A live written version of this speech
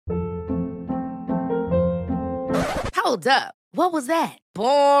Hold up. What was that?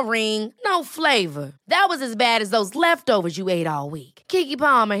 Boring. No flavor. That was as bad as those leftovers you ate all week. Keke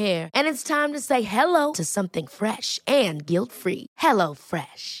Palmer here, and it's time to say hello to something fresh and guilt-free. Hello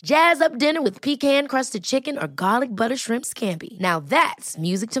Fresh. Jazz up dinner with pecan-crusted chicken or garlic butter shrimp scampi. Now that's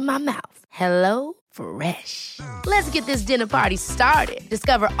music to my mouth. Hello Fresh. Let's get this dinner party started.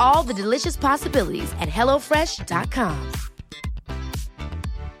 Discover all the delicious possibilities at hellofresh.com.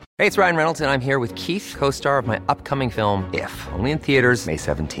 Hey, it's Ryan Reynolds, and I'm here with Keith, co-star of my upcoming film, If, only in theaters May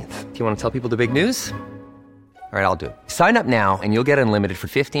 17th. Do you want to tell people the big news? All right, I'll do it. Sign up now and you'll get unlimited for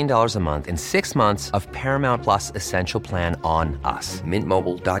 $15 a month and 6 months of Paramount Plus Essential Plan on us.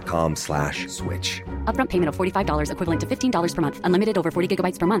 MintMobile.com/switch. Upfront payment of $45 equivalent to $15 per month. Unlimited over 40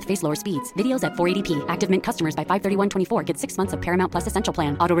 gigabytes per month. Face lower speeds. Videos at 480p. Active Mint customers by 531.24 get 6 months of Paramount Plus Essential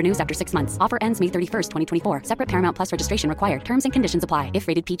Plan. Auto renews after 6 months. Offer ends May 31st, 2024. Separate Paramount Plus registration required. Terms and conditions apply if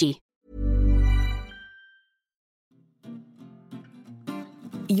rated PG.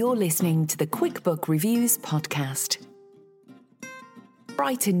 You're listening to the QuickBook Reviews podcast.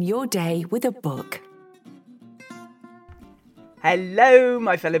 Brighten your day with a book. Hello,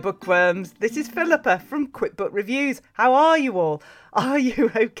 my fellow bookworms. This is Philippa from QuickBook Reviews. How are you all? Are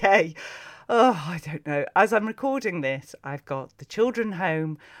you okay? Oh, I don't know. As I'm recording this, I've got the children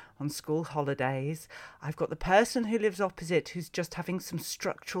home on school holidays. I've got the person who lives opposite who's just having some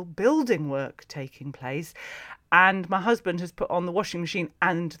structural building work taking place. And my husband has put on the washing machine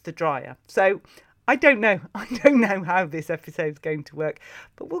and the dryer. So I don't know. I don't know how this episode's going to work,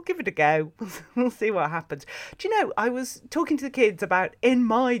 but we'll give it a go. We'll see what happens. Do you know, I was talking to the kids about in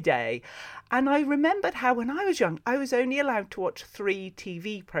my day, and I remembered how when I was young, I was only allowed to watch 3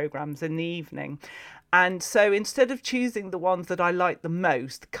 TV programmes in the evening. And so instead of choosing the ones that I liked the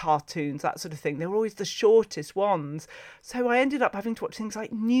most, cartoons, that sort of thing, they were always the shortest ones. So I ended up having to watch things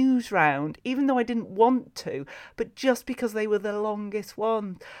like Newsround, even though I didn't want to, but just because they were the longest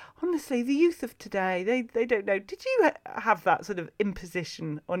ones. Honestly, the youth of today, they don't know. Did you have that sort of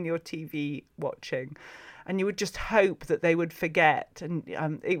imposition on your TV watching? And you would just hope that they would forget, and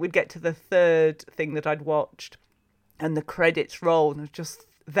it would get to the third thing that I'd watched, and the credits roll, and I was just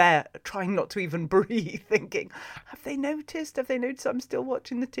there trying not to even breathe, thinking, have they noticed I'm still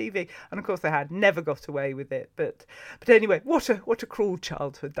watching the TV? And of course they had. Never got away with it, but anyway, what a cruel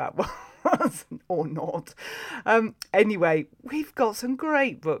childhood that was. Or not. Anyway, we've got some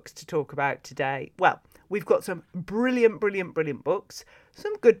great books to talk about today. Well, we've got some brilliant books,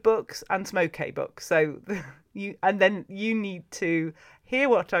 some good books, and some okay books. So you need to hear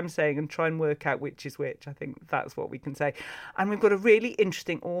what I'm saying and try and work out which is which. I think that's what we can say. And we've got a really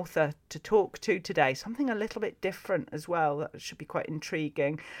interesting author to talk to today, something a little bit different as well. That should be quite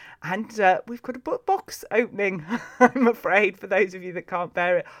intriguing. And we've got a book box opening, I'm afraid, for those of you that can't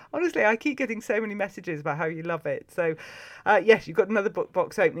bear it. Honestly, I keep getting so many messages about how you love it. So yes, you've got another book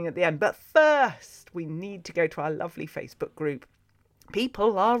box opening at the end. But first, we need to go to our lovely Facebook group.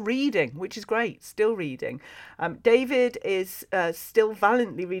 People are reading, which is great, still reading. David is still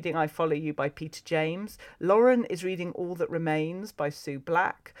valiantly reading I Follow You by Peter James. Lauren is reading All That Remains by Sue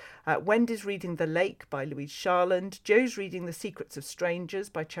Black. Wendy's reading The Lake by Louise Charland. Joe's reading The Secrets of Strangers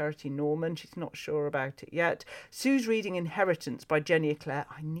by Charity Norman. She's not sure about it yet. Sue's reading Inheritance by Jenny Eclair.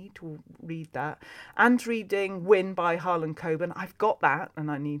 I need to read that. Anne's reading Win by Harlan Coben. I've got that and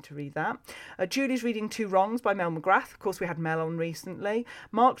I need to read that. Julie's reading Two Wrongs by Mel McGrath. Of course, we had Mel on recently.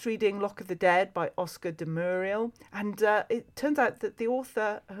 Mark's reading Lock of the Dead by Oscar de Muriel, and it turns out that the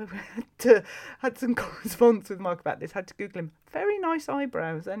author had some correspondence with Mark about this, had to Google him. Very nice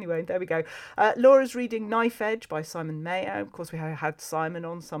eyebrows. Anyway, there we go. Laura's reading Knife Edge by Simon Mayo. Of course, we had Simon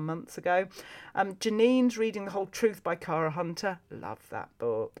on some months ago. Janine's reading The Whole Truth by Cara Hunter. Love that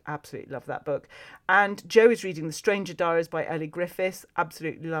book. Absolutely love that book. And Joe is reading The Stranger Diaries by Ellie Griffiths.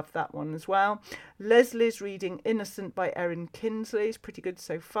 Absolutely love that one as well. Leslie's reading Innocent by Erin Kinsley. It's pretty good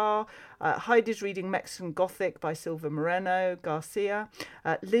so far. Heidi's reading Mexican Gothic by Silva Moreno Garcia.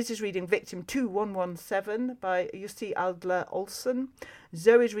 Liz is reading Victim 2117 by Jussi Adler Olsen.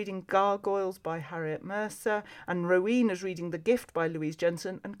 Zoe's reading Gargoyles by Harriet Mercer, and Rowena's reading The Gift by Louise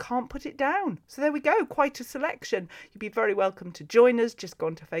Jensen and Can't Put It Down. So there we go, quite a selection. You'd be very welcome to join us. Just go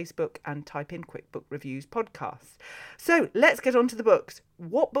onto Facebook and type in QuickBook Reviews Podcast. So let's get on to the books.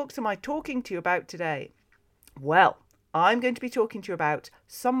 What books am I talking to you about today? Well, I'm going to be talking to you about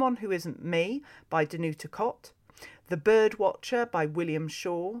Someone Who Isn't Me by Danuta Cott, The Bird Watcher by William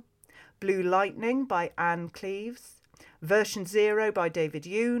Shaw, Blue Lightning by Anne Cleeves, Version Zero by David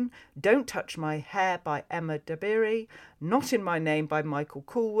Yoon, Don't Touch My Hair by Emma Dabiri, Not in My Name by Michael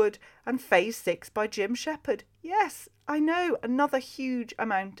Coolwood, and Phase 6 by Jim Shepard. Yes, I know, another huge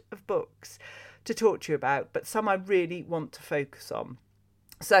amount of books. to talk to you about, but some I really want to focus on.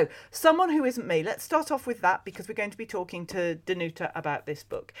 So, Someone Who Isn't Me. Let's start off with that because we're going to be talking to Danuta about this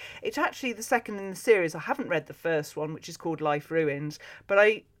book. It's actually the second in the series. I haven't read the first one, which is called Life Ruins, but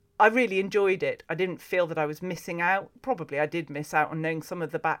I really enjoyed it. I didn't feel that I was missing out. Probably I did miss out on knowing some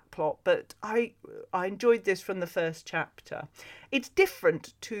of the back plot, but I enjoyed this from the first chapter. It's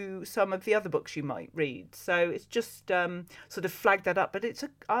different to some of the other books you might read, so it's just sort of flagged that up. But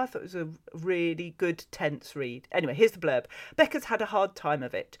I thought it was a really good, tense read. Anyway, here's the blurb. Becca's had a hard time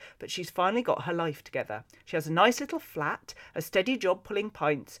of it, but she's finally got her life together. She has a nice little flat, a steady job pulling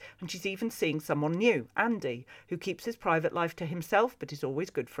pints, and she's even seeing someone new, Andy, who keeps his private life to himself but is always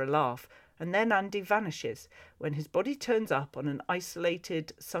good for a laugh. And then Andy vanishes. When his body turns up on an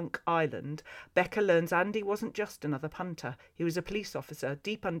isolated, sunk island, Becca learns Andy wasn't just another punter. He was a police officer,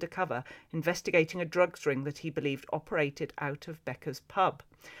 deep undercover, investigating a drugs ring that he believed operated out of Becca's pub.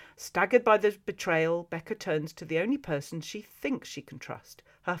 Staggered by the betrayal, Becca turns to the only person she thinks she can trust,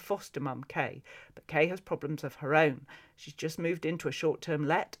 her foster mum, Kay. But Kay has problems of her own. She's just moved into a short-term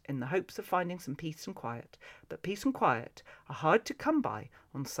let in the hopes of finding some peace and quiet. But peace and quiet are hard to come by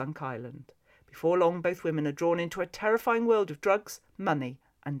on Sunk Island. Before long, both women are drawn into a terrifying world of drugs, money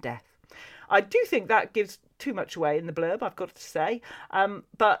and death. I do think that gives too much away in the blurb, I've got to say.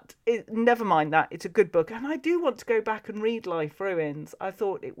 But never mind that. It's a good book. And I do want to go back and read Life Ruins. I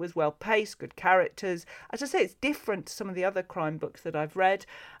thought it was well paced, good characters. As I say, it's different to some of the other crime books that I've read.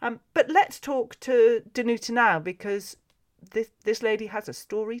 But let's talk to Danuta now, because this lady has a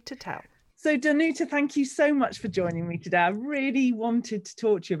story to tell. So Danuta, thank you so much for joining me today. I really wanted to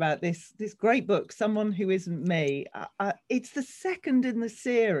talk to you about this great book, Someone Who Isn't Me. It's the second in the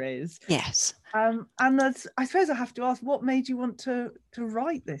series. Yes. And I suppose I have to ask, what made you want to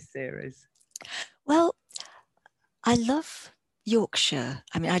write this series? Well, I love Yorkshire.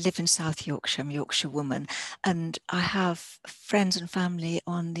 I mean, I live in South Yorkshire. I'm a Yorkshire woman, and I have friends and family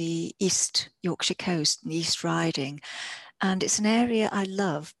on the East Yorkshire coast, in the East Riding. And it's an area I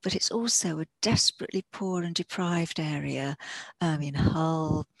love, but it's also a desperately poor and deprived area. In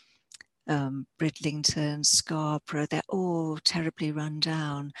Hull, Bridlington, Scarborough, they're all terribly run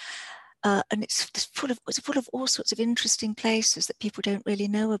down. And it's full of all sorts of interesting places that people don't really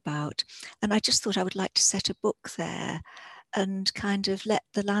know about. And I just thought I would like to set a book there and kind of let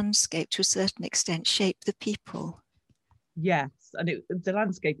the landscape, to a certain extent, shape the people. Yes, and the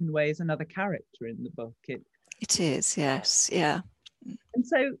landscape in a way is another character in the book. It is, yes, yeah. And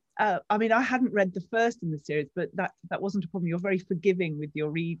so, I mean, I hadn't read the first in the series, but that wasn't a problem. You're very forgiving with your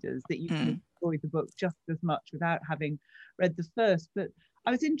readers, that you can enjoy the book just as much without having read the first. But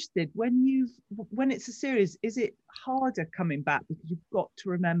I was interested, when it's a series, is it harder coming back because you've got to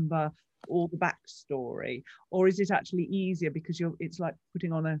remember all the backstory, or is it actually easier because it's like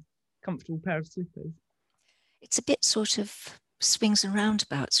putting on a comfortable pair of slippers? It's a bit sort of swings and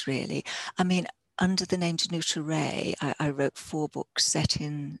roundabouts, really. I mean, under the name Danuta Ray, I wrote 4 books set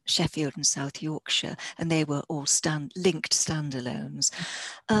in Sheffield and South Yorkshire, and they were all linked standalones.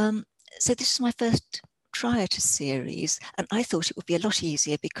 So this is my first try at a series, and I thought it would be a lot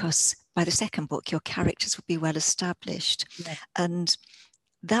easier because by the second book, your characters would be well established. Yeah. And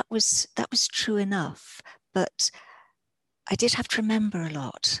that was true enough, but I did have to remember a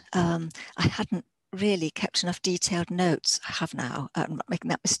lot. I hadn't really kept enough detailed notes. I have now. I'm not making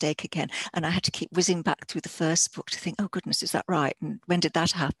that mistake again. And I had to keep whizzing back through the first book to think, oh goodness, is that right? And when did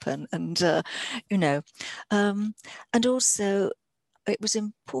that happen? And, and also it was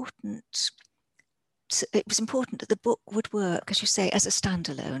important that the book would work, as you say, as a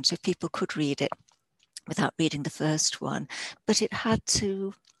standalone, so people could read it without reading the first one. But it had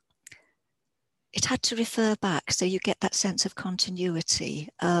to refer back, so you get that sense of continuity.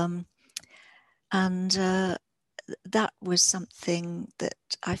 And that was something that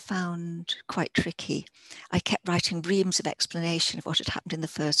I found quite tricky. I kept writing reams of explanation of what had happened in the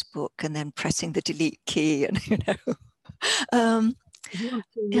first book and then pressing the delete key, and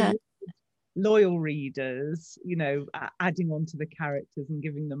yeah. Loyal readers, adding on to the characters and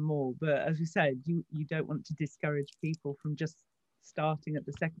giving them more. But as you said, you don't want to discourage people from just starting at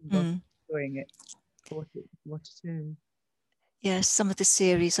the second book, doing it what it is. Yes, some of the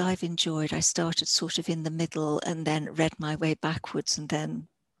series I've enjoyed, I started sort of in the middle and then read my way backwards and then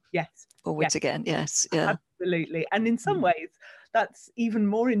forwards again. Yes, yeah. Absolutely. And in some ways, that's even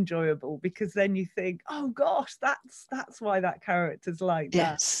more enjoyable because then you think, oh gosh, that's why that character's like that.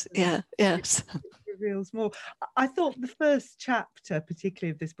 Yes, and yes. It gives reveals more. I thought the first chapter,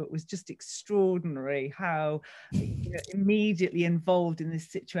 particularly of this book, was just extraordinary. How immediately involved in this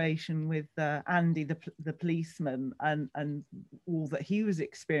situation with Andy, the policeman, and all that he was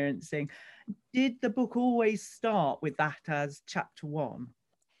experiencing. Did the book always start with that as chapter one?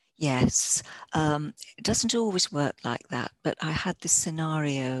 Yes, it doesn't always work like that, but I had this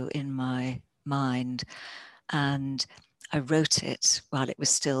scenario in my mind, and I wrote it while it was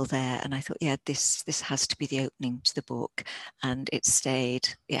still there, and I thought, yeah, this has to be the opening to the book, and it stayed.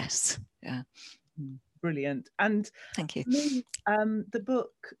 Yes, yeah. Brilliant. And thank you. The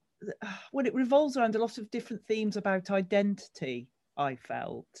book, well, it revolves around a lot of different themes about identity. I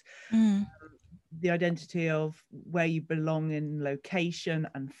felt the identity of where you belong in location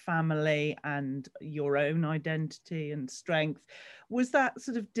and family, and your own identity and strength. Was that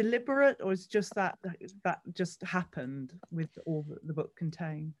sort of deliberate, or is just that just happened with all that the book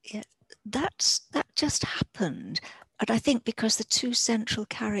contained? Yeah, that just happened. And I think because the two central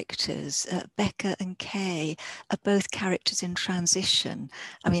characters, Becca and Kay, are both characters in transition.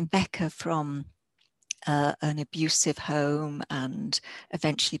 I mean, Becca from an abusive home and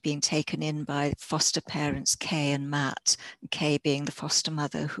eventually being taken in by foster parents, Kay and Matt, and Kay being the foster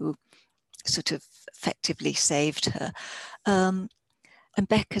mother who sort of effectively saved her. And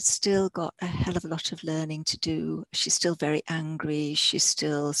Becca's still got a hell of a lot of learning to do. She's still very angry. She's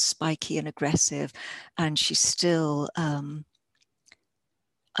still spiky and aggressive, and she still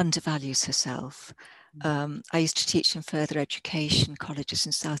undervalues herself. I used to teach in further education colleges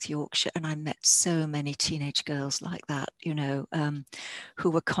in South Yorkshire, and I met so many teenage girls like that, who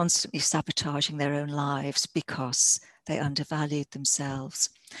were constantly sabotaging their own lives because they undervalued themselves.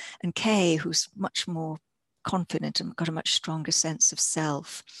 And Kay, who's much more confident and got a much stronger sense of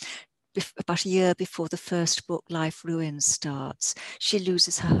self, about a year before the first book, Life Ruins, starts, she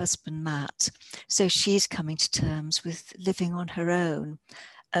loses her husband, Matt. So she's coming to terms with living on her own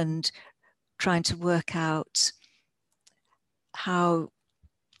and trying to work out how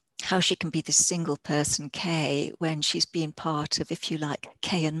she can be this single person, Kay, when she's been part of, if you like,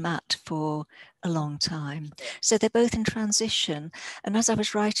 Kay and Matt for a long time. So they're both in transition. And as I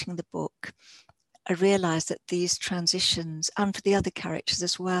was writing the book, I realized that these transitions, and for the other characters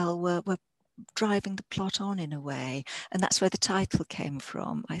as well, were driving the plot on in a way. And that's where the title came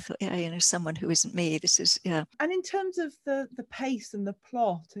from. I thought, yeah, someone who isn't me, this is, yeah. And in terms of the pace and the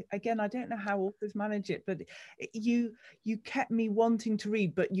plot, again, I don't know how authors manage it, but you kept me wanting to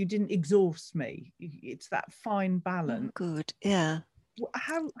read, but you didn't exhaust me. It's that fine balance. Oh, good, yeah.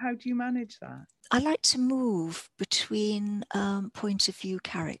 How do you manage that? I like to move between point of view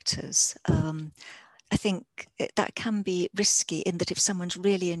characters. I think that can be risky in that if someone's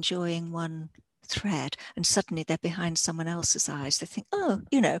really enjoying one thread and suddenly they're behind someone else's eyes, they think, oh,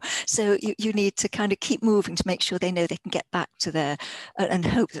 so you need to kind of keep moving to make sure they know they can get back to their, and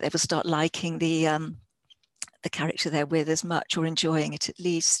hope that they will start liking the character they're with as much, or enjoying it at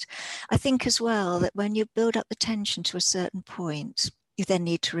least. I think as well that when you build up the tension to a certain point, you then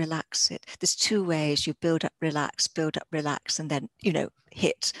need to relax it. There's two ways: you build up, relax, and then,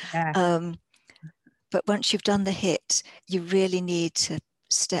 hit. Yeah. But once you've done the hit, you really need to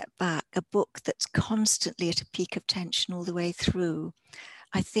step back. A book that's constantly at a peak of tension all the way through,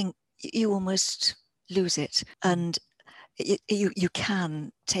 I think you almost lose it. And you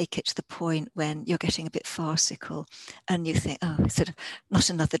can take it to the point when you're getting a bit farcical and you think, oh, sort of not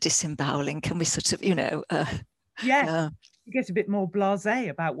another disemboweling. Can we sort of, you get a bit more blasé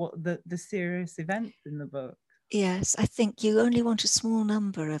about what the serious events in the book. Yes, I think you only want a small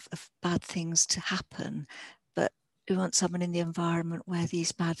number of bad things to happen, but you want someone in the environment where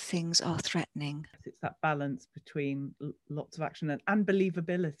these bad things are threatening. It's that balance between lots of action and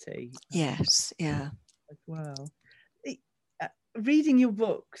believability. Yes, yeah. As well. Reading your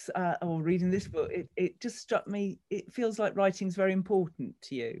books, or reading this book, it just struck me, it feels like writing is very important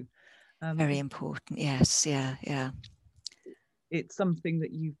to you. Very important, yes, yeah. It's something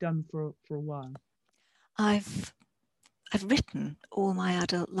that you've done for a while. I've written all my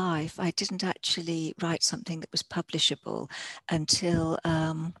adult life. I didn't actually write something that was publishable until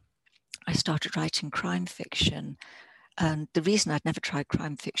I started writing crime fiction. And the reason I'd never tried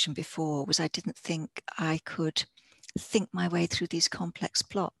crime fiction before was I didn't think I could think my way through these complex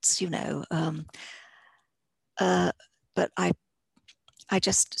plots, but I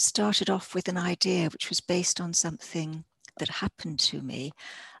just started off with an idea which was based on something that happened to me.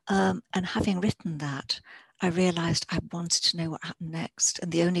 And having written that, I realized I wanted to know what happened next.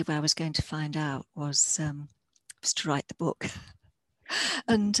 And the only way I was going to find out was to write the book.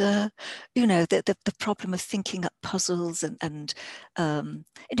 And the problem of thinking up puzzles and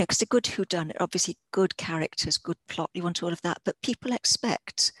because a good whodunit, obviously good characters, good plot, you want all of that, but people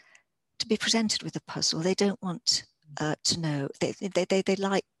expect to be presented with a puzzle. They don't want to know. They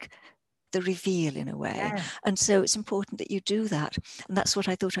like the reveal in a way. Yeah. And so it's important that you do that. And that's what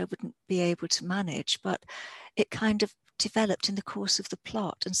I thought I wouldn't be able to manage, but it kind of developed in the course of the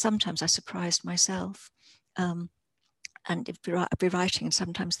plot. And sometimes I surprised myself. And I'd be writing and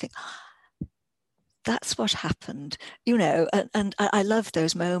sometimes think, that's what happened, and I love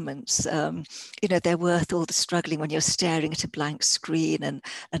those moments. They're worth all the struggling when you're staring at a blank screen and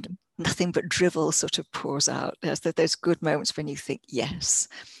nothing but drivel sort of pours out. There's those good moments when you think, yes,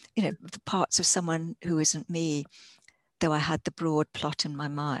 the parts of someone who isn't me, though I had the broad plot in my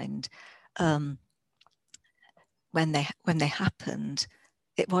mind, when they happened,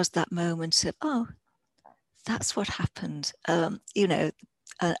 it was that moment of, oh, that's what happened, and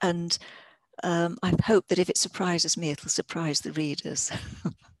I hope that if it surprises me, it'll surprise the readers.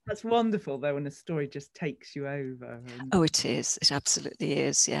 That's wonderful, though, when a story just takes you over. Oh, it is. It absolutely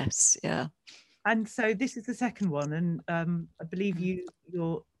is. Yes. Yeah. And so this is the second one, and I believe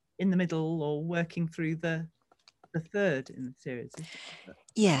you're in the middle or working through the third in the series.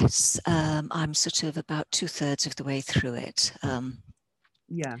 Yes, I'm sort of about 2/3 of the way through it.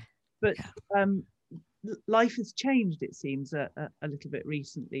 Life has changed, it seems, a little bit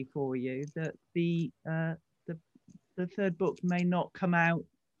recently for you. That the third book may not come out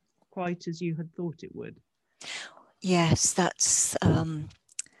quite as you had thought it would. Yes, that's a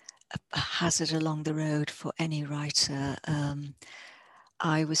hazard along the road for any writer.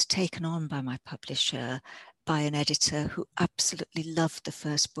 I was taken on by my publisher, by an editor who absolutely loved the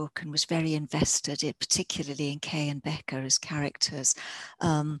first book and was very invested, particularly in Kay and Becca as characters.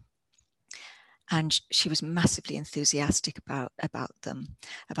 And she was massively enthusiastic about them,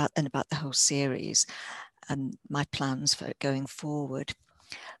 about the whole series and my plans for it going forward.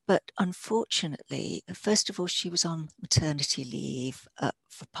 But unfortunately, first of all, she was on maternity leave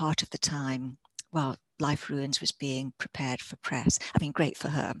for part of the time while Life Ruins was being prepared for press. I mean, great for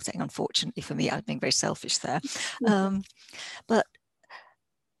her. I'm saying unfortunately for me, I'm being very selfish there. But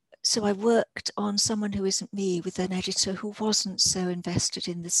so I worked on Someone Who Isn't Me with an editor who wasn't so invested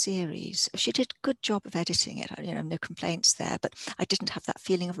in the series. She did a good job of editing it, no complaints there, but I didn't have that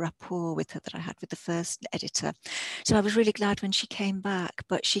feeling of rapport with her that I had with the first editor. So I was really glad when she came back,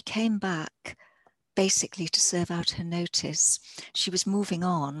 but she came back basically to serve out her notice. She was moving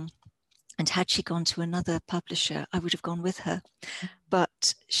on, and had she gone to another publisher, I would have gone with her.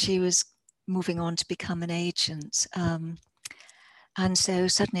 But she was moving on to become an agent. And so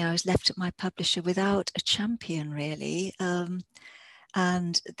suddenly I was left at my publisher without a champion, really.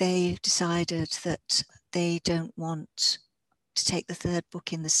 And they decided that they don't want to take the third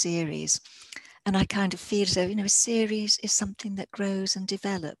book in the series. And I kind of feel as though, a series is something that grows and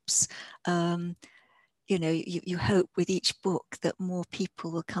develops. You hope with each book that more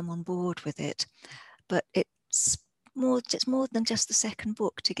people will come on board with it. But it's more than just the second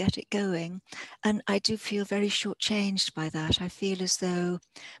book to get it going. And I do feel very shortchanged by that. I feel as though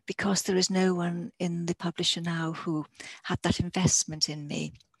because there is no one in the publisher now who had that investment in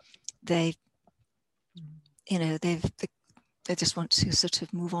me, they just want to sort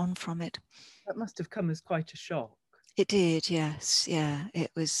of move on from it. That must have come as quite a shock. It did, yes. Yeah, it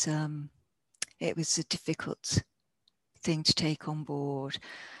was a difficult thing to take on board.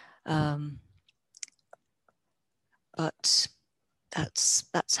 But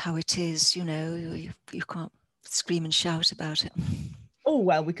that's how it is, you can't scream and shout about it. Oh,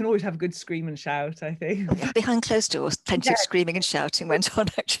 well, we can always have a good scream and shout, I think. Behind closed doors, plenty of screaming and shouting went on,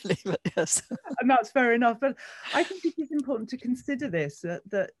 actually, but yes. And that's fair enough. But I think it is important to consider this,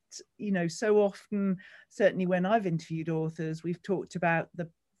 that so often, certainly when I've interviewed authors, we've talked about the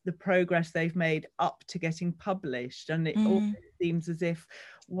progress they've made up to getting published. And it always seems as if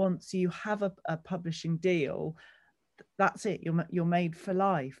once you have a publishing deal, that's it, you're made for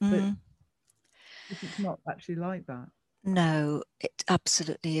life. But it's not actually like that. No, it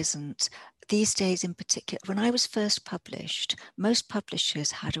absolutely isn't. These days in particular, when I was first published, most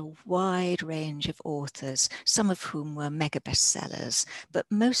publishers had a wide range of authors, some of whom were mega bestsellers, but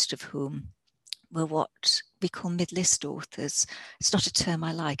most of whom were what we call mid-list authors. It's not a term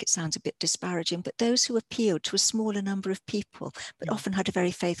I like, it sounds a bit disparaging, but those who appealed to a smaller number of people, but often had a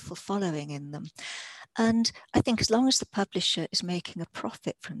very faithful following in them. And I think as long as the publisher is making a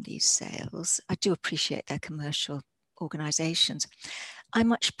profit from these sales, I do appreciate their commercial organizations. I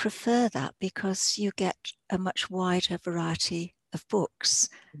much prefer that because you get a much wider variety of books.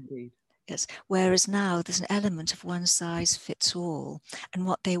 Indeed. Yes. Whereas now there's an element of one size fits all, and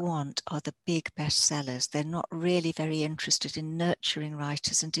what they want are the big bestsellers. They're not really very interested in nurturing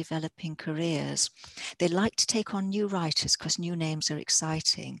writers and developing careers. They like to take on new writers because new names are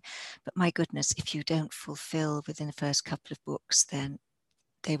exciting. But my goodness, if you don't fulfill within the first couple of books, then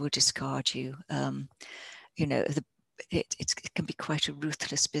they will discard you. It can be quite a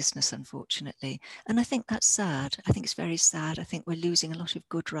ruthless business, unfortunately. And I think that's sad. I think it's very sad. I think we're losing a lot of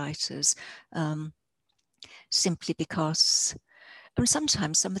good writers simply because, and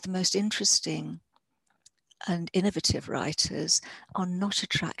sometimes some of the most interesting and innovative writers are not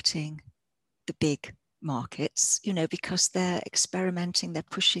attracting the big markets, because they're experimenting, they're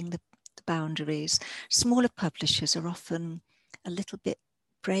pushing the boundaries. Smaller publishers are often a little bit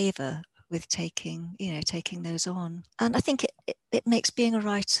braver with taking those on. And I think it makes being a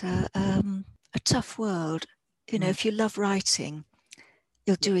writer a tough world. If you love writing,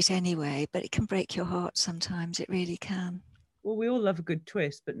 you'll do it anyway, but it can break your heart sometimes. It really can. Well, we all love a good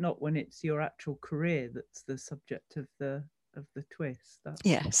twist, but not when it's your actual career that's the subject of the twist.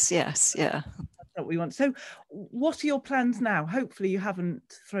 Yes, yeah. That's what we want. So what are your plans now? Hopefully you haven't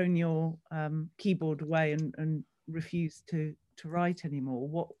thrown your keyboard away and refused to write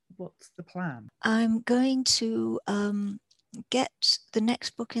anymore. What's the plan? I'm going to get the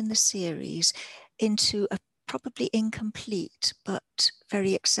next book in the series into a probably incomplete but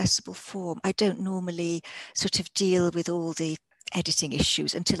very accessible form. I don't normally sort of deal with all the editing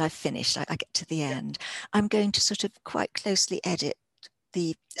issues until I've finished. I get to the end. I'm going to sort of quite closely edit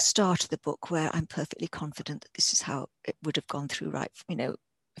the start of the book where I'm perfectly confident that this is how it would have gone through, right,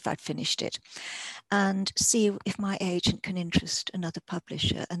 if I'd finished it, and see if my agent can interest another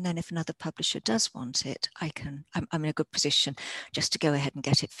publisher. And then if another publisher does want it, I'm in a good position just to go ahead and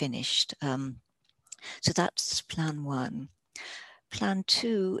get it finished. So that's plan one. Plan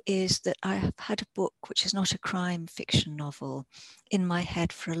two is that I have had a book which is not a crime fiction novel in my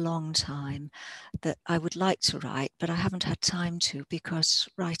head for a long time that I would like to write, but I haven't had time to, because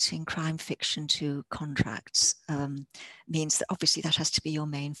writing crime fiction to contracts means that obviously that has to be your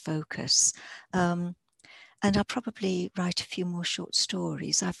main focus. And I'll probably write a few more short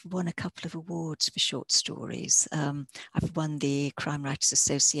stories. I've won a couple of awards for short stories. I've won the Crime Writers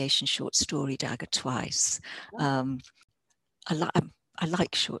Association Short Story Dagger twice. I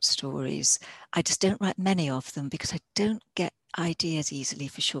like short stories. I just don't write many of them because I don't get ideas easily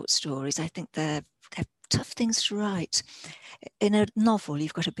for short stories. I think they're tough things to write. In a novel,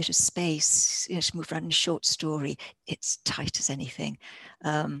 you've got a bit of space, to move around. In a short story, it's tight as anything.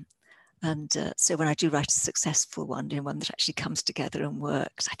 So when I do write a successful one, one that actually comes together and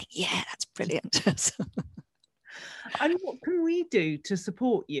works, I think, yeah, that's brilliant. And what can we do to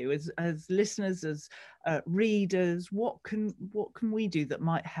support you as listeners, as readers? What can we do that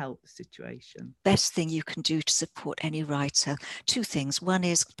might help the situation? Best thing you can do to support any writer, two things. One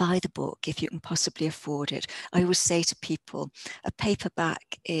is buy the book if you can possibly afford it. I always say to people, a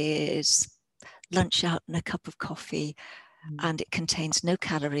paperback is lunch out and a cup of coffee, and it contains no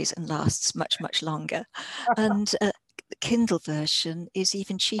calories and lasts much, much longer. And the Kindle version is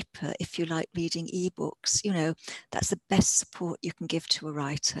even cheaper if you like reading ebooks. That's the best support you can give to a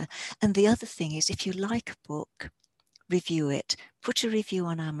writer. And the other thing is, if you like a book, review it. Put a review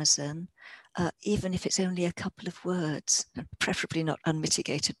on Amazon, even if it's only a couple of words, preferably not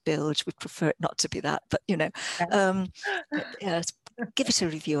unmitigated bilge. We'd prefer it not to be that, but give it a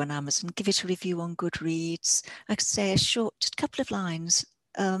review on Amazon, give it a review on Goodreads. Like I say, just a couple of lines.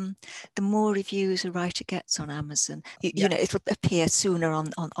 The more reviews a writer gets on Amazon, it'll appear sooner on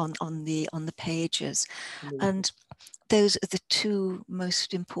the pages. And those are the two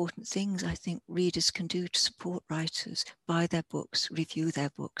most important things I think readers can do to support writers: buy their books, review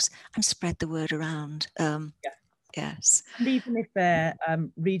their books, and spread the word around. Yes. And even if they're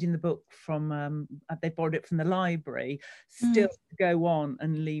reading the book from, they borrowed it from the library, still go on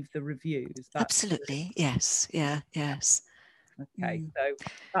and leave the reviews. Absolutely. Yes. Yeah. Yes. Okay. So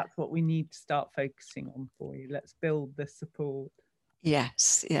that's what we need to start focusing on for you. Let's build the support.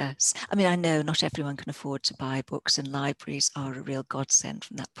 Yes. I mean, I know not everyone can afford to buy books, and libraries are a real godsend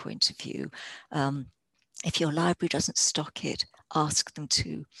from that point of view. If your library doesn't stock it, ask them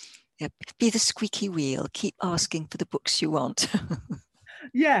to. Be the squeaky wheel. Keep asking for the books you want.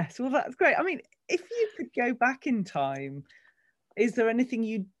 Yes, well, that's great. I mean, if you could go back in time, is there anything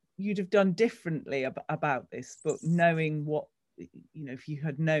you'd have done differently about this book, knowing what, if you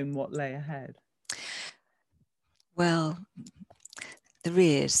had known what lay ahead? Well, there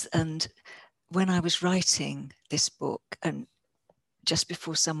is. And when I was writing this book, and just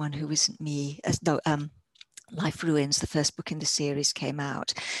before someone who isn't me, Life Ruins, the first book in the series, came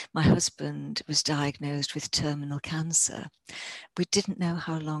out, my husband was diagnosed with terminal cancer. We didn't know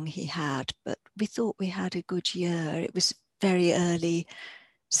how long he had, but we thought we had a good year. It was very early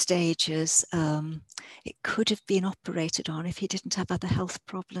stages. It could have been operated on if he didn't have other health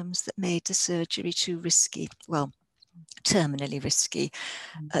problems that made the surgery too risky. Well, terminally risky.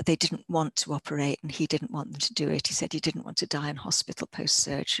 They didn't want to operate and he didn't want them to do it. He said he didn't want to die in hospital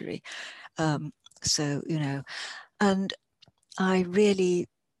post-surgery. So, you know, and I really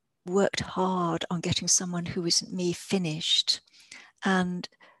worked hard on getting someone who isn't me finished and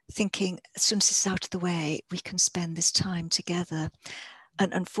thinking, as soon as it's out of the way, we can spend this time together.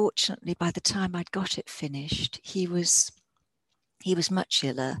 And unfortunately, by the time I'd got it finished, he was much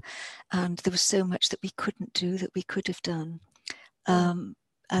iller, and there was so much that we couldn't do that we could have done.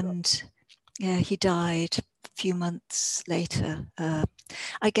 And yeah, he died a few months later.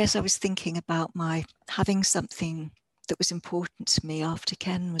 I guess I was thinking about my having something that was important to me after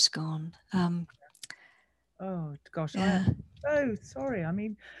Ken was gone. Oh gosh, Yeah. I'm so sorry. I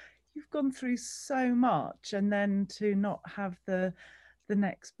mean, you've gone through so much, and then to not have the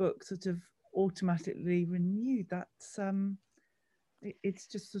next book sort of automatically renewed, that's it's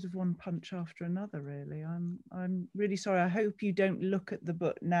just sort of one punch after another, really. I'm really sorry. I hope you don't look at the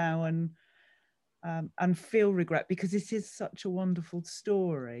book now and feel regret, because this is such a wonderful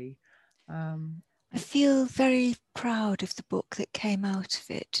story. I feel very proud of the book that came out of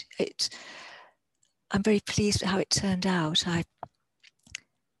it. I'm very pleased with how it turned out. I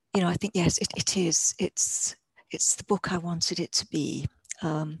think, yes, it is. It's the book I wanted it to be.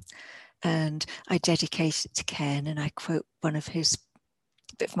 And I dedicate it to Ken, and I quote one of his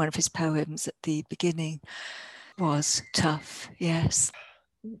poems at the beginning. Was tough, yes.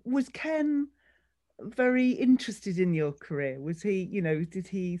 Was Ken very interested in your career? Was he, did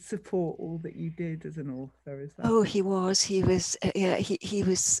he support all that you did as an author? Is that... Oh, he was. He was. Yeah, he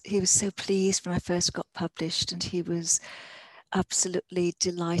was so pleased when I first got published, and he was absolutely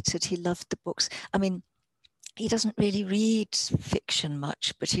delighted. He loved the books. I mean, he doesn't really read fiction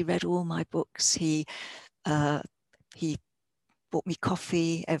much, but he read all my books. He bought me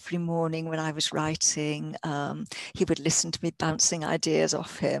coffee every morning when I was writing. He would listen to me bouncing ideas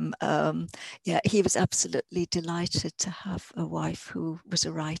off him. Yeah, he was absolutely delighted to have a wife who was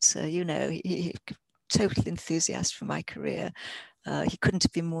a writer. He total enthusiast for my career. He couldn't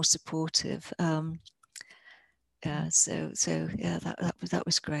have been more supportive. Yeah, so yeah, that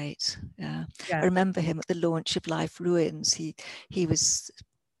was great. Yeah. I remember him at the launch of Life Ruins. He was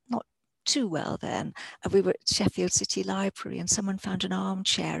not too well then. We were at Sheffield City Library, and someone found an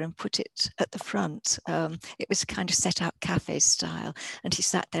armchair and put it at the front. It was kind of set out cafe style, and he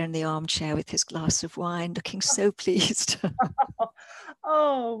sat there in the armchair with his glass of wine, looking so pleased.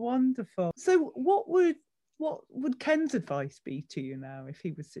 Oh, wonderful. So what would Ken's advice be to you now if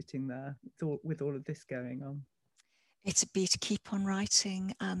he was sitting there with all of this going on? It'd be to keep on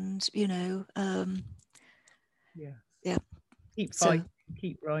writing, and yeah. Keep fighting,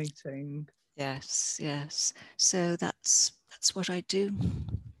 keep writing. Yes. So that's what I do.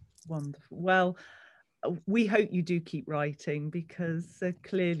 Wonderful. Well, we hope you do keep writing, because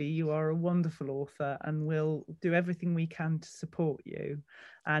clearly you are a wonderful author, and we'll do everything we can to support you.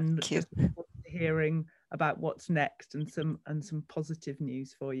 And just hearing about what's next and some positive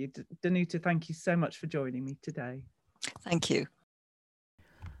news for you. Danuta, thank you so much for joining me today. Thank you.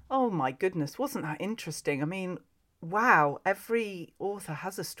 Oh my goodness, wasn't that interesting? I mean, wow, every author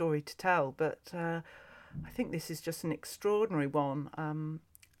has a story to tell, but I think this is just an extraordinary one,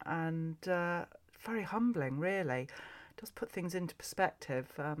 and very humbling, really. It does put things into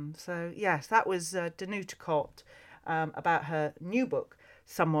perspective. So yes, that was Danuta Cott about her new book,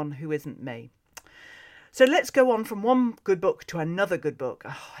 Someone Who Isn't Me. So let's go on from one good book to another good book.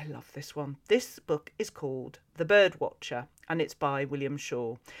 Oh, I love this one. This book is called The Birdwatcher, and it's by William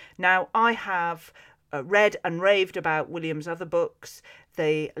Shaw. Now, I have read and raved about William's other books.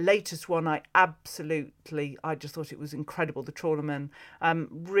 The latest one, I just thought it was incredible, The Trawlerman.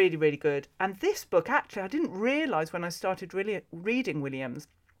 Really, really good. And this book, actually, I didn't realise when I started really reading William's,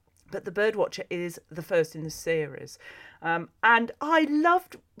 but The Birdwatcher is the first in the series. And I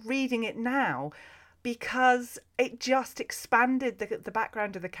loved reading it now, because it just expanded the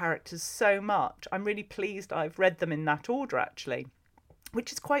background of the characters so much. I'm really pleased I've read them in that order, actually,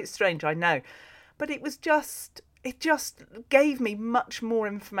 which is quite strange, I know. But it just gave me much more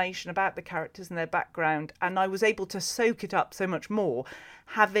information about the characters and their background, and I was able to soak it up so much more,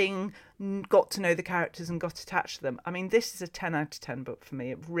 having got to know the characters and got attached to them. I mean, this is a 10 out of 10 book for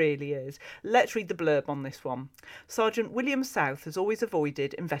me. It really is. Let's read the blurb on this one. Sergeant William South has always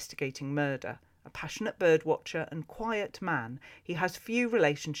avoided investigating murder. A passionate bird watcher and quiet man, he has few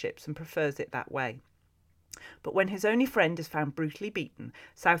relationships and prefers it that way. But when his only friend is found brutally beaten,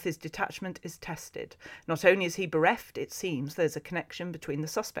 South's detachment is tested. Not only is he bereft, it seems there's a connection between the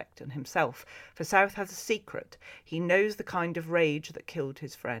suspect and himself, for South has a secret. He knows the kind of rage that killed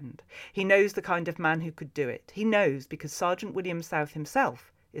his friend. He knows the kind of man who could do it. He knows because Sergeant William South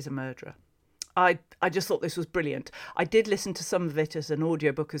himself is a murderer. I just thought this was brilliant. I did listen to some of it as an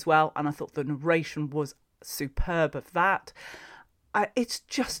audiobook as well, and I thought the narration was superb of that. It's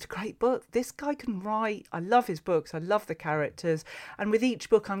just a great book. This guy can write. I love his books. I love the characters. And with each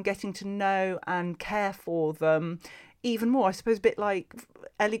book, I'm getting to know and care for them even more. I suppose a bit like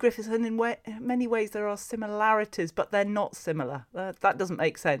Ellie Griffiths, and in many ways there are similarities, but they're not similar. That doesn't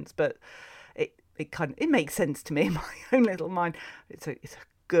make sense, but it makes sense to me in my own little mind. It's a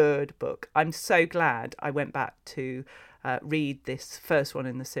good book. I'm so glad I went back to read this first one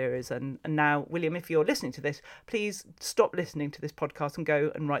in the series. And now, William, if you're listening to this, please stop listening to this podcast and go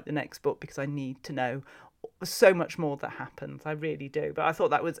and write the next book, because I need to know so much more that happens. I really do. But I thought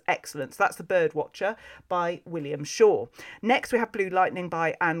that was excellent. So that's The Bird Watcher by William Shaw. Next, we have Blue Lightning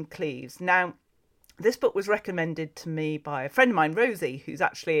by Anne Cleeves. Now, this book was recommended to me by a friend of mine, Rosie, who's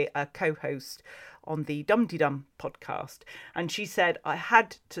actually a co-host on the Dum Dee Dum podcast, and she said I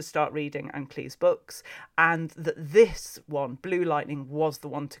had to start reading Anne Cleeves' books, and that this one, Blue Lightning, was the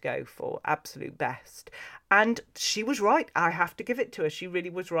one to go for, absolute best. And she was right. I have to give it to her. She really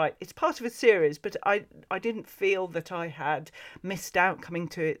was right. It's part of a series, but I didn't feel that I had missed out coming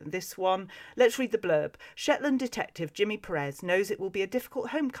to it. This one, let's read the blurb. Shetland detective Jimmy Perez knows it will be a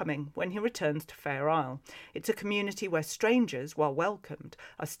difficult homecoming when he returns to Fair Isle. It's a community where strangers, while welcomed,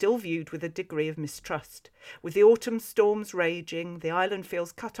 are still viewed with a degree of mistrust. With the autumn storms raging, the island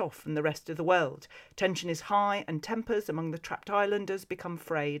feels cut off from the rest of the world. Tension is high and tempers among the trapped islanders become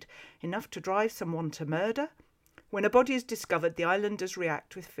frayed, enough to drive someone to murder. When a body is discovered, the islanders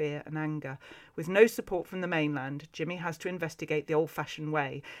react with fear and anger. With no support from the mainland, Jimmy has to investigate the old-fashioned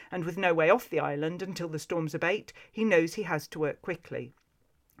way, and with no way off the island until the storms abate, he knows he has to work quickly.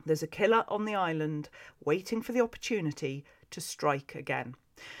 There's a killer on the island waiting for the opportunity to strike again.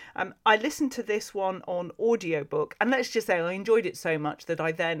 I listened to this one on audiobook, and let's just say I enjoyed it so much that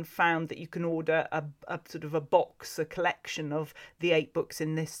I then found that you can order a sort of a box, a collection of the 8 books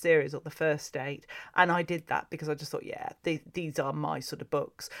in this series, or the first 8, and I did that because I just thought, yeah, these are my sort of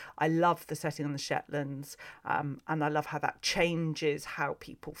books. I love the setting on the Shetlands, and I love how that changes how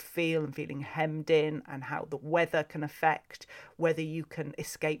people feel and feeling hemmed in, and how the weather can affect whether you can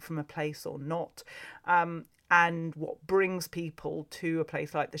escape from a place or not. And what brings people to a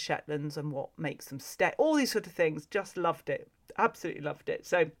place like the Shetlands and what makes them stay. All these sort of things. Just loved it. Absolutely loved it.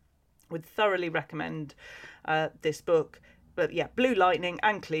 So would thoroughly recommend this book. But yeah, Blue Lightning,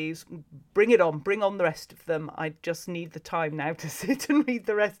 Anne Cleeves, bring it on. Bring on the rest of them. I just need the time now to sit and read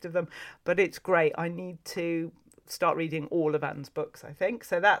the rest of them. But it's great. I need to start reading all of Anne's books, I think.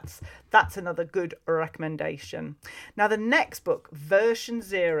 So that's another good recommendation. Now, the next book, Version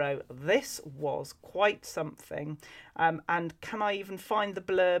Zero. This was quite something. And can I even find the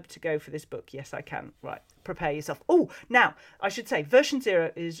blurb to go for this book? Yes, I can. Right, prepare yourself. Oh, now, I should say, Version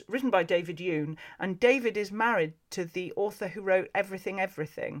Zero is written by David Yoon, and David is married to the author who wrote Everything,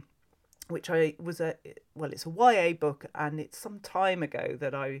 Everything, which it's a YA book, and it's some time ago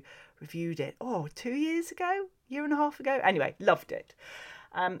that I reviewed it. 2 years ago? Year and a half ago? Anyway, loved it.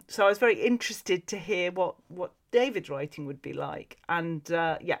 So I was very interested to hear what David's writing would be like. And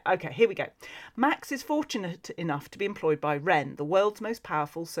okay, here we go. Max is fortunate enough to be employed by Wren, the world's most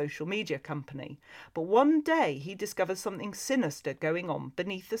powerful social media company. But one day he discovers something sinister going on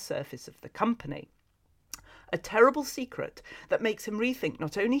beneath the surface of the company. A terrible secret that makes him rethink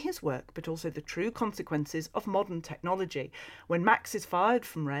not only his work, but also the true consequences of modern technology. When Max is fired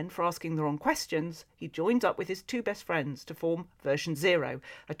from Wren for asking the wrong questions, he joins up with his 2 best friends to form Version Zero,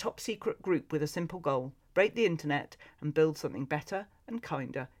 a top-secret group with a simple goal: break the internet and build something better and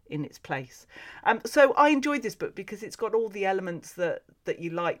kinder in its place. So I enjoyed this book because it's got all the elements that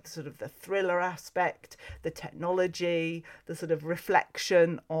you like, sort of the thriller aspect, the technology, the sort of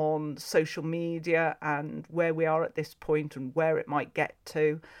reflection on social media and where we are at this point and where it might get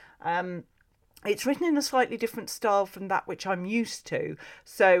to. It's written in a slightly different style from that which I'm used to,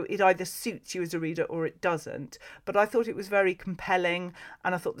 so it either suits you as a reader or it doesn't. But I thought it was very compelling,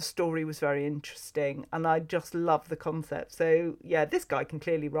 and I thought the story was very interesting, and I just love the concept. So yeah, this guy can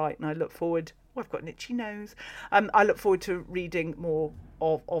clearly write, and I look forward... I've got an itchy nose. I look forward to reading more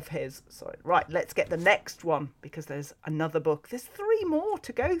of his. Sorry. Right, let's get the next one, because there's another book. There's 3 more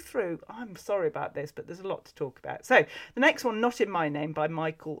to go through. I'm sorry about this, but there's a lot to talk about. So the next one, Not in My Name, by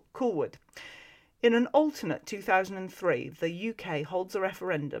Michael Coolwood. In an alternate 2003, the UK holds a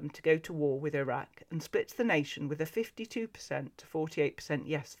referendum to go to war with Iraq and splits the nation with a 52% to 48%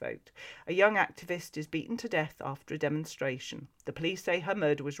 yes vote. A young activist is beaten to death after a demonstration. The police say her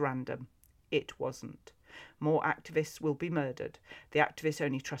murder was random. It wasn't. More activists will be murdered. The activists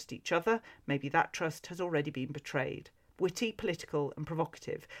only trust each other. Maybe that trust has already been betrayed. Witty, political and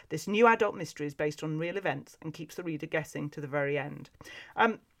provocative, this new adult mystery is based on real events and keeps the reader guessing to the very end.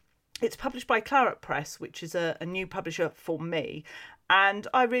 It's published by Claret Press, which is a new publisher for me, and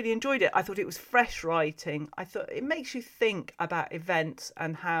I really enjoyed it. I thought it was fresh writing. I thought it makes you think about events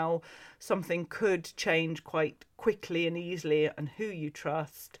and how something could change quite quickly and easily, and who you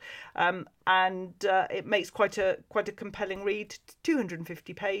trust. And it makes quite a compelling read.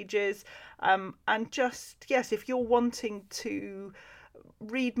 250 pages, and just yes, if you're wanting to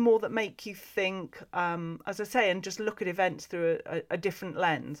read more that make you think, as I say, and just look at events through a different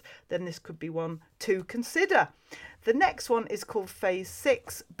lens, then this could be one to consider. The next one is called Phase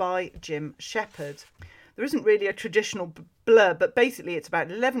 6 by Jim Shepard. There isn't really a traditional blurb, but basically it's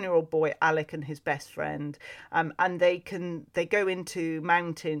about an 11-year-old boy, Alec, and his best friend, and they go into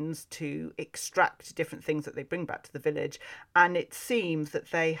mountains to extract different things that they bring back to the village, and it seems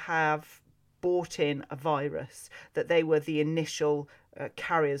that they have brought in a virus, that they were the initial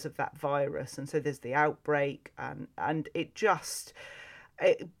carriers of that virus, and so there's the outbreak, and it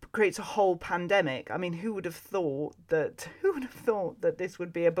creates a whole pandemic. I mean, who would have thought that this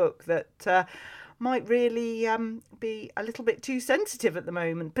would be a book that might really be a little bit too sensitive at the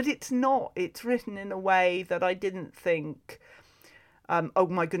moment? But it's not. It's written in a way that I didn't think, oh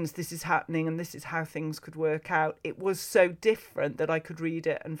my goodness, this is happening and this is how things could work out. It was so different that I could read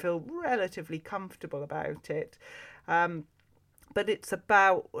it and feel relatively comfortable about it. But it's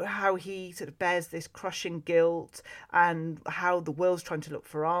about how he sort of bears this crushing guilt, and how the world's trying to look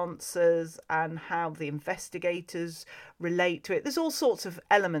for answers, and how the investigators relate to it. There's all sorts of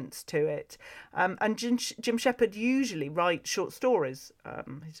elements to it. And Jim Shepard usually writes short stories.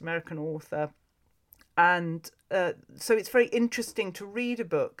 He's an American author. And so it's very interesting to read a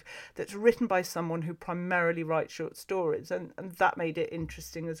book that's written by someone who primarily writes short stories, and that made it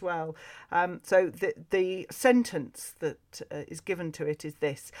interesting as well. So the sentence that is given to it is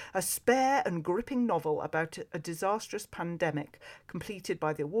this: a spare and gripping novel about a disastrous pandemic completed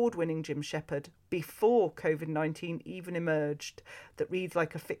by the award-winning Jim Shepard before COVID-19 even emerged, that reads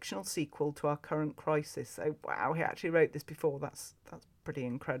like a fictional sequel to our current crisis. So wow, he actually wrote this before. That's pretty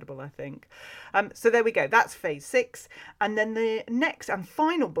incredible, I think. So there we go. That's Phase 6. And then the next and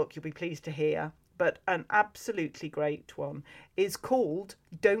final book you'll be pleased to hear, but an absolutely great one, is called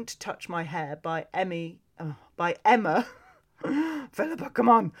Don't Touch My Hair by Emma. Philippa, come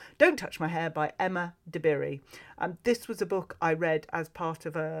on. Don't Touch My Hair by Emma Dabiri. This was a book I read as part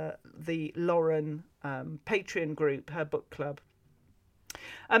of the Lauren Patreon group, her book club.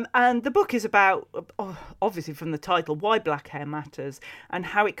 And the book is about, obviously from the title, why black hair matters and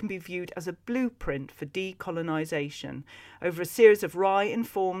how it can be viewed as a blueprint for decolonisation. Over a series of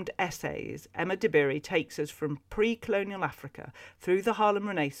wry-informed essays, Emma Dabiri takes us from pre-colonial Africa through the Harlem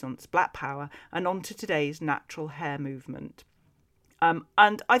Renaissance, Black Power, and on to today's natural hair movement.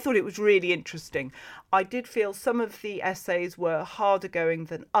 And I thought it was really interesting. I did feel some of the essays were harder going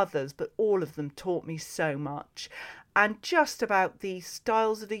than others, but all of them taught me so much. And just about the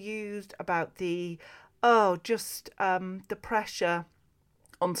styles that are used, about the pressure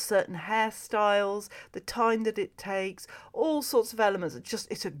on certain hairstyles, the time that it takes, all sorts of elements.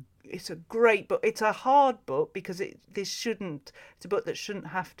 It's a great book. It's a hard book because it's a book that shouldn't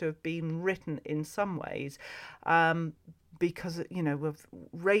have to have been written in some ways. Because, of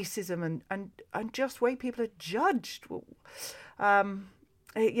racism and just way people are judged.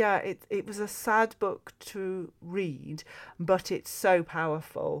 It was a sad book to read, but it's so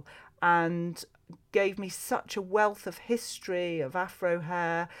powerful and gave me such a wealth of history of Afro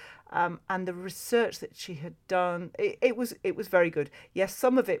hair, and the research that she had done. It was very good. Yes,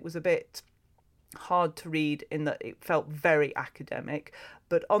 some of it was a bit hard to read in that it felt very academic,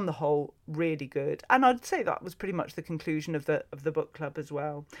 but on the whole really good. And I'd say that was pretty much the conclusion of the book club as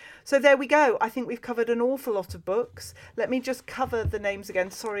well. So there we go. I think we've covered an awful lot of books. Let me just cover the names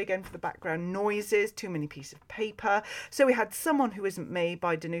again. Sorry again for the background noises, too many pieces of paper. So we had Someone Who Isn't Me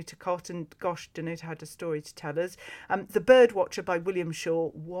by Danuta Cott, and gosh, Danuta had a story to tell us. The Bird Watcher by William Shaw,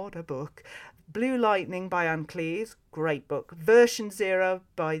 what a book. Blue Lightning by Anne Cleese, great book. Version Zero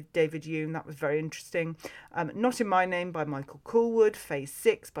by David Hume, that was very interesting. Not in My Name by Michael Coolwood, Phase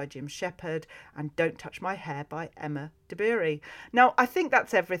 6 by Jim Shepherd, and Don't Touch My Hair by Emma Dabiri. Now, I think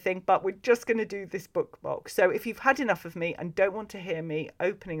that's everything, but we're just going to do this book box. So if you've had enough of me and don't want to hear me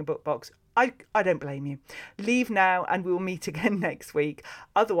opening a book box, I don't blame you. Leave now and we'll meet again next week.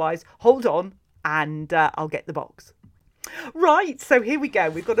 Otherwise, hold on and I'll get the box. Right, so here we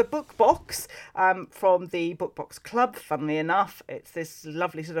go. We've got a book box from the Book Box Club, funnily enough. It's this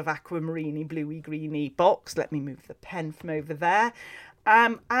lovely sort of aquamarine-y, bluey, greeny box. Let me move the pen from over there.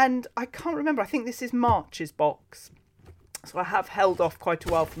 And I can't remember. I think this is March's box. So I have held off quite a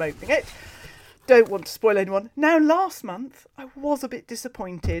while from opening it. Don't want to spoil anyone. Now, last month, I was a bit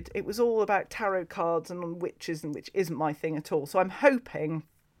disappointed. It was all about tarot cards and on witches, and which isn't my thing at all. So I'm hoping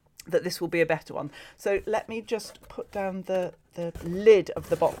that this will be a better one. So let me just put down the lid of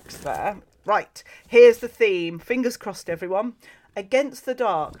the box there. Right, here's the theme. Fingers crossed, everyone. Against the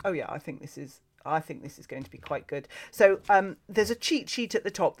Dark. Oh yeah, I think this is going to be quite good. So there's a cheat sheet at the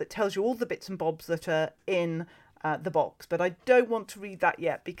top that tells you all the bits and bobs that are in the box, but I don't want to read that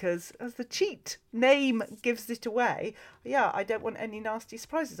yet because as the cheat name gives it away, I don't want any nasty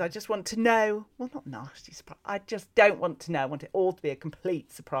surprises. I just want to know, well, not nasty surprise, I just don't want to know. I want it all to be a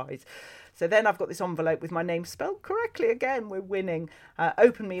complete surprise. So then I've got this envelope with my name spelled correctly again. We're winning.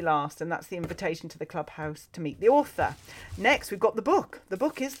 Open me last, and that's the invitation to the clubhouse to meet the author. Next, we've got the book. The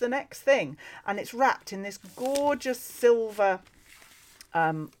book is the next thing, and it's wrapped in this gorgeous silver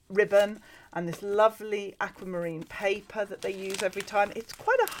ribbon and this lovely aquamarine paper that they use every time. It's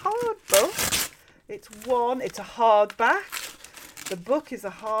quite a hard book. It's a hardback. The book is a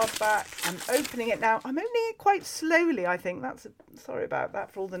hardback. I'm opening it now. I'm opening it quite slowly, I think. Sorry about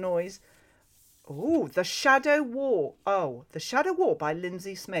that for all the noise. Oh, The Shadow War. Oh, The Shadow War by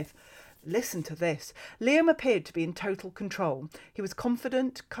Lindsay Smith. Listen to this. Liam appeared to be in total control. He was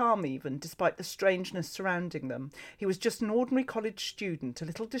confident, calm even, despite the strangeness surrounding them. He was just an ordinary college student, a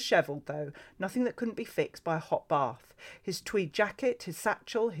little dishevelled though, nothing that couldn't be fixed by a hot bath. His tweed jacket, his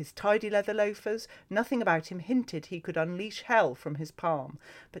satchel, his tidy leather loafers, nothing about him hinted he could unleash hell from his palm.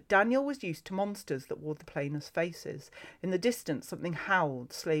 But Daniel was used to monsters that wore the plainest faces. In the distance something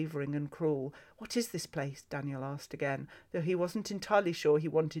howled, slavering and cruel. What is this place? Daniel asked again, though he wasn't entirely sure he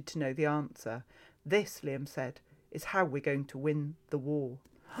wanted to know the answer. This, Liam said, is how we're going to win the war.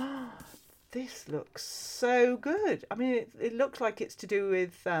 This looks so good. I mean, it looks like it's to do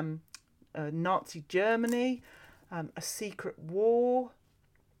with Nazi Germany, a secret war.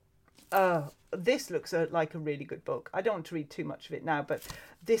 This looks like a really good book. I don't want to read too much of it now, but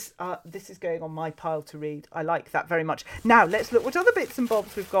this is going on my pile to read. I like that very much. Now, let's look what other bits and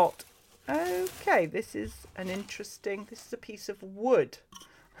bobs we've got. Okay, this is a piece of wood.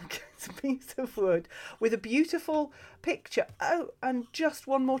 Okay, it's a piece of wood with a beautiful picture. Oh, and just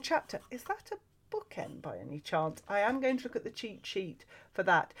one more chapter. Is that a bookend by any chance? I am going to look at the cheat sheet for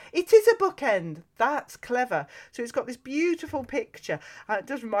that. It is a bookend. That's clever. So it's got this beautiful picture. It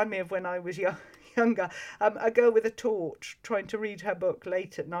does remind me of when I was younger. A girl with a torch trying to read her book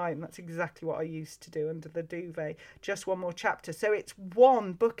late at night. And that's exactly what I used to do under the duvet. Just one more chapter. So it's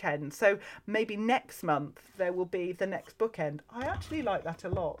one bookend. So maybe next month there will be the next bookend. I actually like that a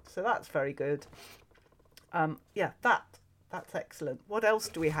lot. So that's very good. That's excellent. What else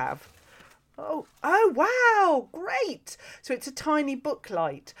do we have? Oh, wow, great. So it's a tiny book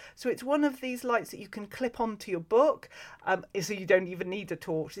light. So it's one of these lights that you can clip onto your book. So you don't even need a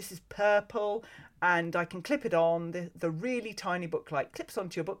torch. This is purple and I can clip it on. The really tiny book light clips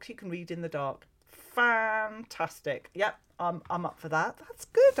onto your book so you can read in the dark. Fantastic. Yep, I'm up for that. That's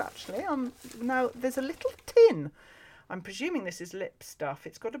good, actually. Now, there's a little tin. I'm presuming this is lip stuff.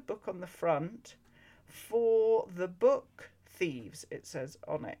 It's got a book on the front. For the book thieves, it says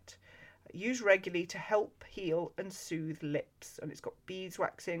on it. Use regularly to help heal and soothe lips. And it's got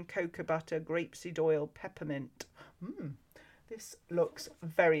beeswax in, cocoa butter, grapeseed oil, peppermint. This looks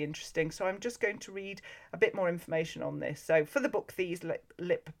very interesting. So I'm just going to read a bit more information on this. So for the book Thieves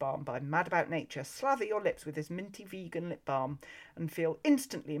Lip Balm by Mad About Nature, slather your lips with this minty vegan lip balm and feel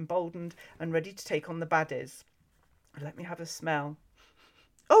instantly emboldened and ready to take on the baddies. Let me have a smell.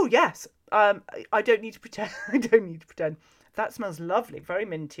 Oh, yes. I don't need to pretend. That smells lovely, very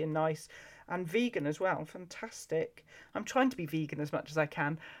minty and nice, and vegan as well. Fantastic. I'm trying to be vegan as much as I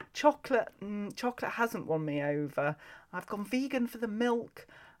can. Chocolate hasn't won me over. I've gone vegan for the milk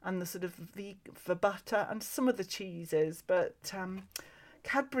and the sort of for butter and some of the cheeses, but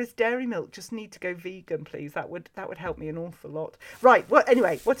Cadbury's Dairy Milk just need to go vegan, please. That would help me an awful lot. Right. Well,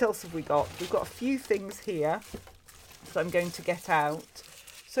 anyway, what else have we got? We've got a few things here, so I'm going to get out.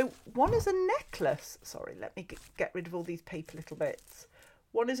 So one is a necklace. Sorry, let me get rid of all these paper little bits.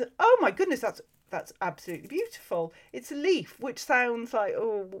 One is oh my goodness, that's absolutely beautiful. It's a leaf, which sounds like,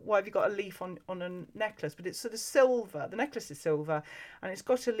 oh, why have you got a leaf on a necklace? But it's sort of silver. The necklace is silver, and it's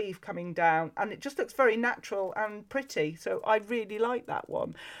got a leaf coming down, and it just looks very natural and pretty. So I really like that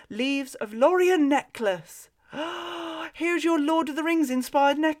one. Leaves of Lorien necklace. Here's your Lord of the Rings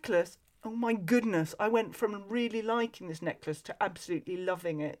inspired necklace. Oh my goodness, I went from really liking this necklace to absolutely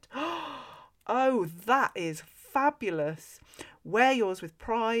loving it. Oh, that is fabulous. Wear yours with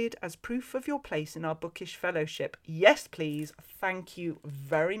pride as proof of your place in our bookish fellowship. Yes, please. Thank you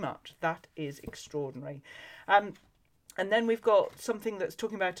very much. That is extraordinary. And then we've got something that's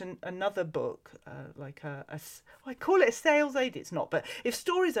talking about another book, I call it a sales aid. It's not, but if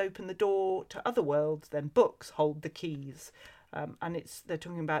stories open the door to other worlds, then books hold the keys. And they're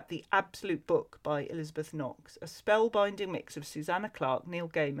talking about The Absolute Book by Elizabeth Knox, a spellbinding mix of Susanna Clarke, Neil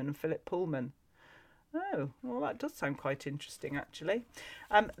Gaiman and Philip Pullman. Oh, well, that does sound quite interesting, actually.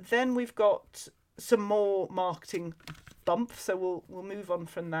 Then we've got some more marketing bump, so we'll move on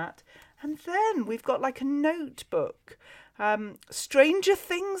from that. And then we've got like a notebook, Stranger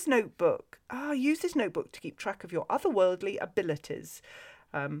Things notebook. Use this notebook to keep track of your otherworldly abilities.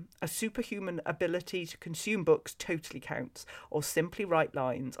 A superhuman ability to consume books totally counts, or simply write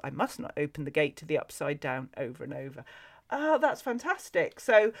lines. I must not open the gate to the upside down over and over. Oh, that's fantastic.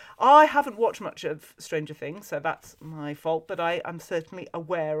 So I haven't watched much of Stranger Things, so that's my fault, but I am certainly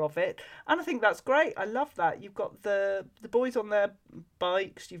aware of it. And I think that's great. I love that. You've got the boys on their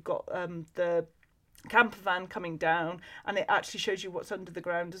bikes, you've got the camper van coming down, and it actually shows you what's under the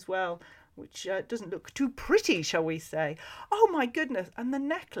ground as well, which doesn't look too pretty, shall we say. Oh my goodness. And the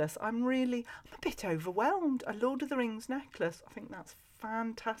necklace, I'm a bit overwhelmed. A Lord of the Rings necklace. I think that's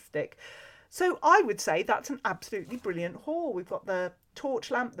fantastic. So I would say that's an absolutely brilliant haul. We've got the torch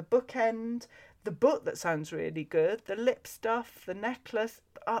lamp, the bookend, the book that sounds really good, the lip stuff, the necklace.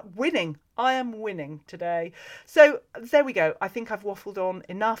 Winning. I am winning today. So there we go. I think I've waffled on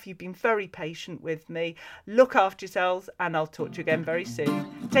enough. You've been very patient with me. Look after yourselves, and I'll talk to you again very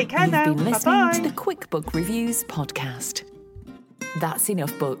soon. Take care now. You've been listening Bye-bye. to the Quick Book Reviews podcast. That's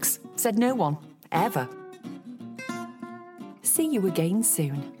enough books, said no one, ever. See you again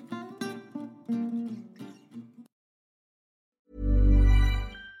soon.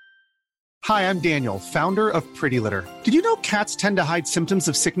 Hi, I'm Daniel, founder of Pretty Litter. Did you know cats tend to hide symptoms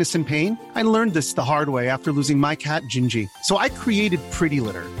of sickness and pain? I learned this the hard way after losing my cat, Gingy. So I created Pretty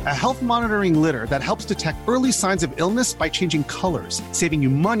Litter, a health monitoring litter that helps detect early signs of illness by changing colors, saving you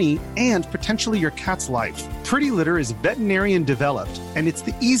money and potentially your cat's life. Pretty Litter is veterinarian developed, and it's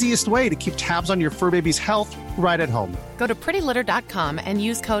the easiest way to keep tabs on your fur baby's health right at home. Go to prettylitter.com and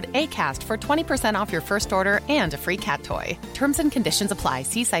use code ACAST for 20% off your first order and a free cat toy. Terms and conditions apply.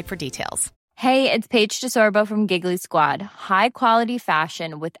 See site for details. Hey, it's Paige DeSorbo from Giggly Squad. High quality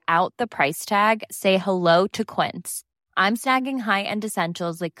fashion without the price tag. Say hello to Quince. I'm snagging high-end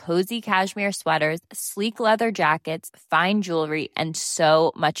essentials like cozy cashmere sweaters, sleek leather jackets, fine jewelry, and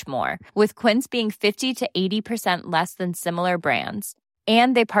so much more. With Quince being 50 to 80% less than similar brands.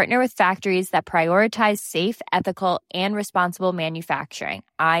 And they partner with factories that prioritize safe, ethical, and responsible manufacturing.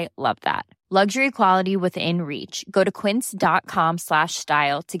 I love that. Luxury quality within reach. Go to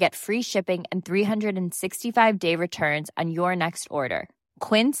quince.com/style to get free shipping and 365-day returns on your next order.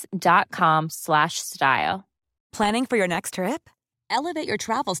 Quince.com/style. Planning for your next trip? Elevate your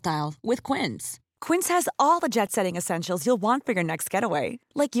travel style with Quince. Quince has all the jet-setting essentials you'll want for your next getaway,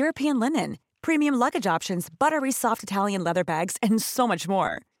 like European linen, premium luggage options, buttery soft Italian leather bags, and so much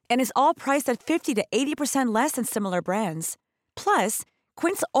more. And is all priced at 50 to 80% less than similar brands. Plus,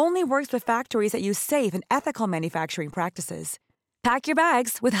 Quince only works with factories that use safe and ethical manufacturing practices. Pack your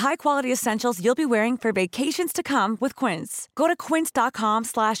bags with high-quality essentials you'll be wearing for vacations to come with Quince. Go to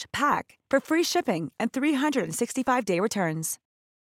quince.com/pack for free shipping and 365-day returns.